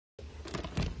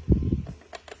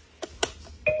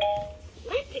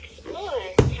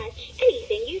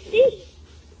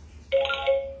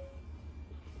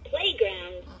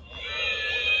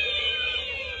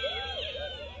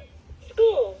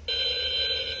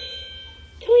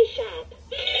shop.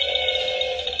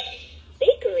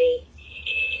 Bakery.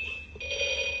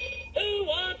 Who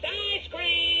wants ice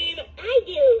cream? I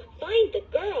do. Find the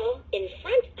girl in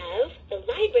front of the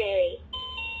library.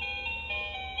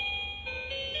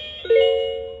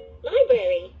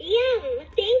 Library. Yum.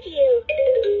 Thank you.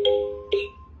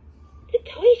 The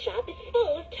toy shop is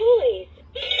full of toys.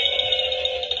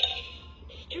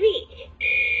 Street.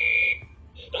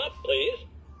 Stop, please.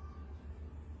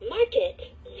 Market.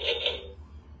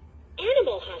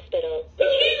 Animal hospital.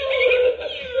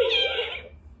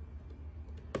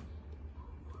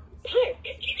 Park.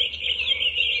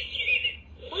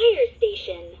 Fire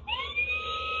station.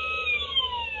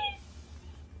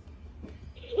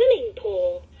 Swimming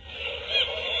pool.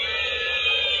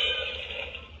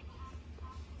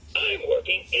 I'm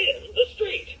working in the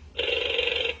street.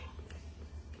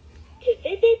 To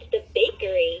visit the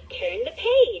bakery, turn the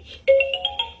page.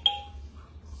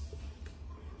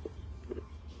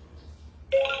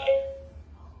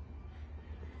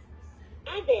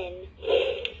 Oven.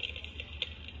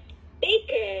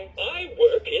 Baker. I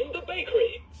work in the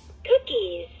bakery.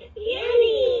 Cookies.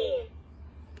 Yummy.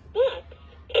 Books.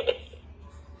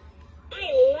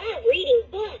 I love reading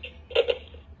books.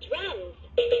 Drums.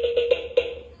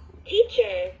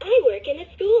 Teacher. I work in a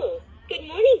school. Good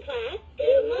morning, class.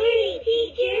 Good morning,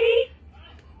 teacher.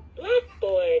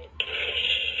 Blackboard.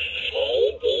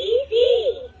 A, B, C.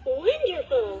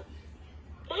 Wonderful.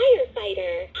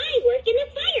 Firefighter. I work in a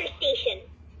fire station.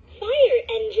 Fire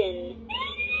engine.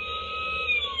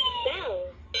 Bell.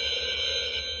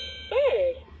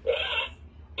 Bird.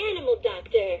 Animal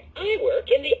doctor. I work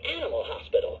in the animal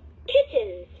hospital.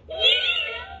 Kittens.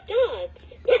 Dogs.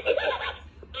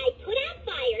 I put out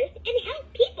fires and help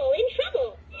people in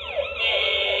trouble.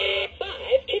 5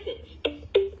 kittens.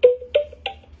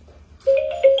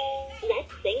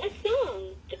 Let's sing a song.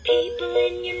 The people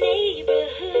in your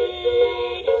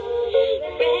neighborhood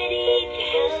ready to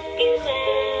help you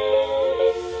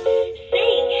out.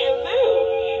 Saying hello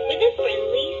with a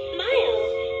friendly smile.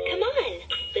 Come on,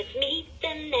 let's meet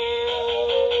them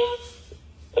now.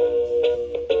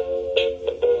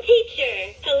 Teacher,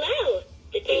 hello.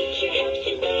 The teacher helps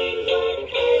you learn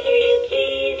whatever you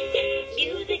please.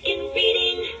 Music and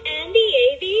reading and the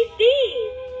ABCs.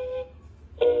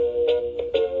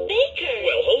 Baker.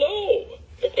 Well, hello.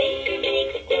 The baker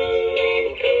makes dough and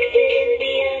cooks it in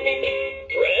the oven.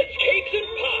 Breads, cakes, and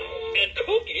pies, and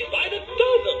cookies by the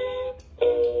dozen.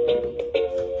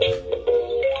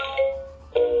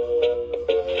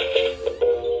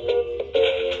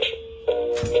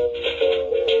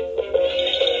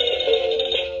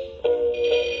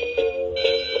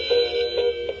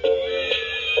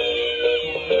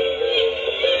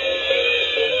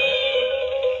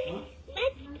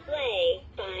 Let's play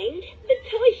Find the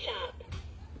Toy Shop.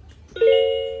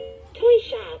 Toy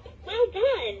shop. Well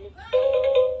done.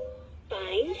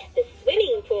 Find the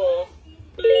swimming pool.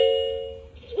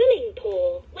 Swimming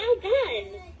pool. Well done.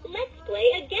 Let's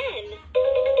play again.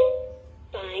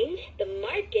 Find the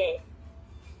market.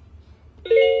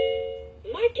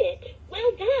 Market.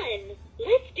 Well done.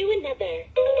 Let's do another.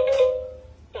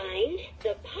 Find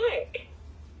the park.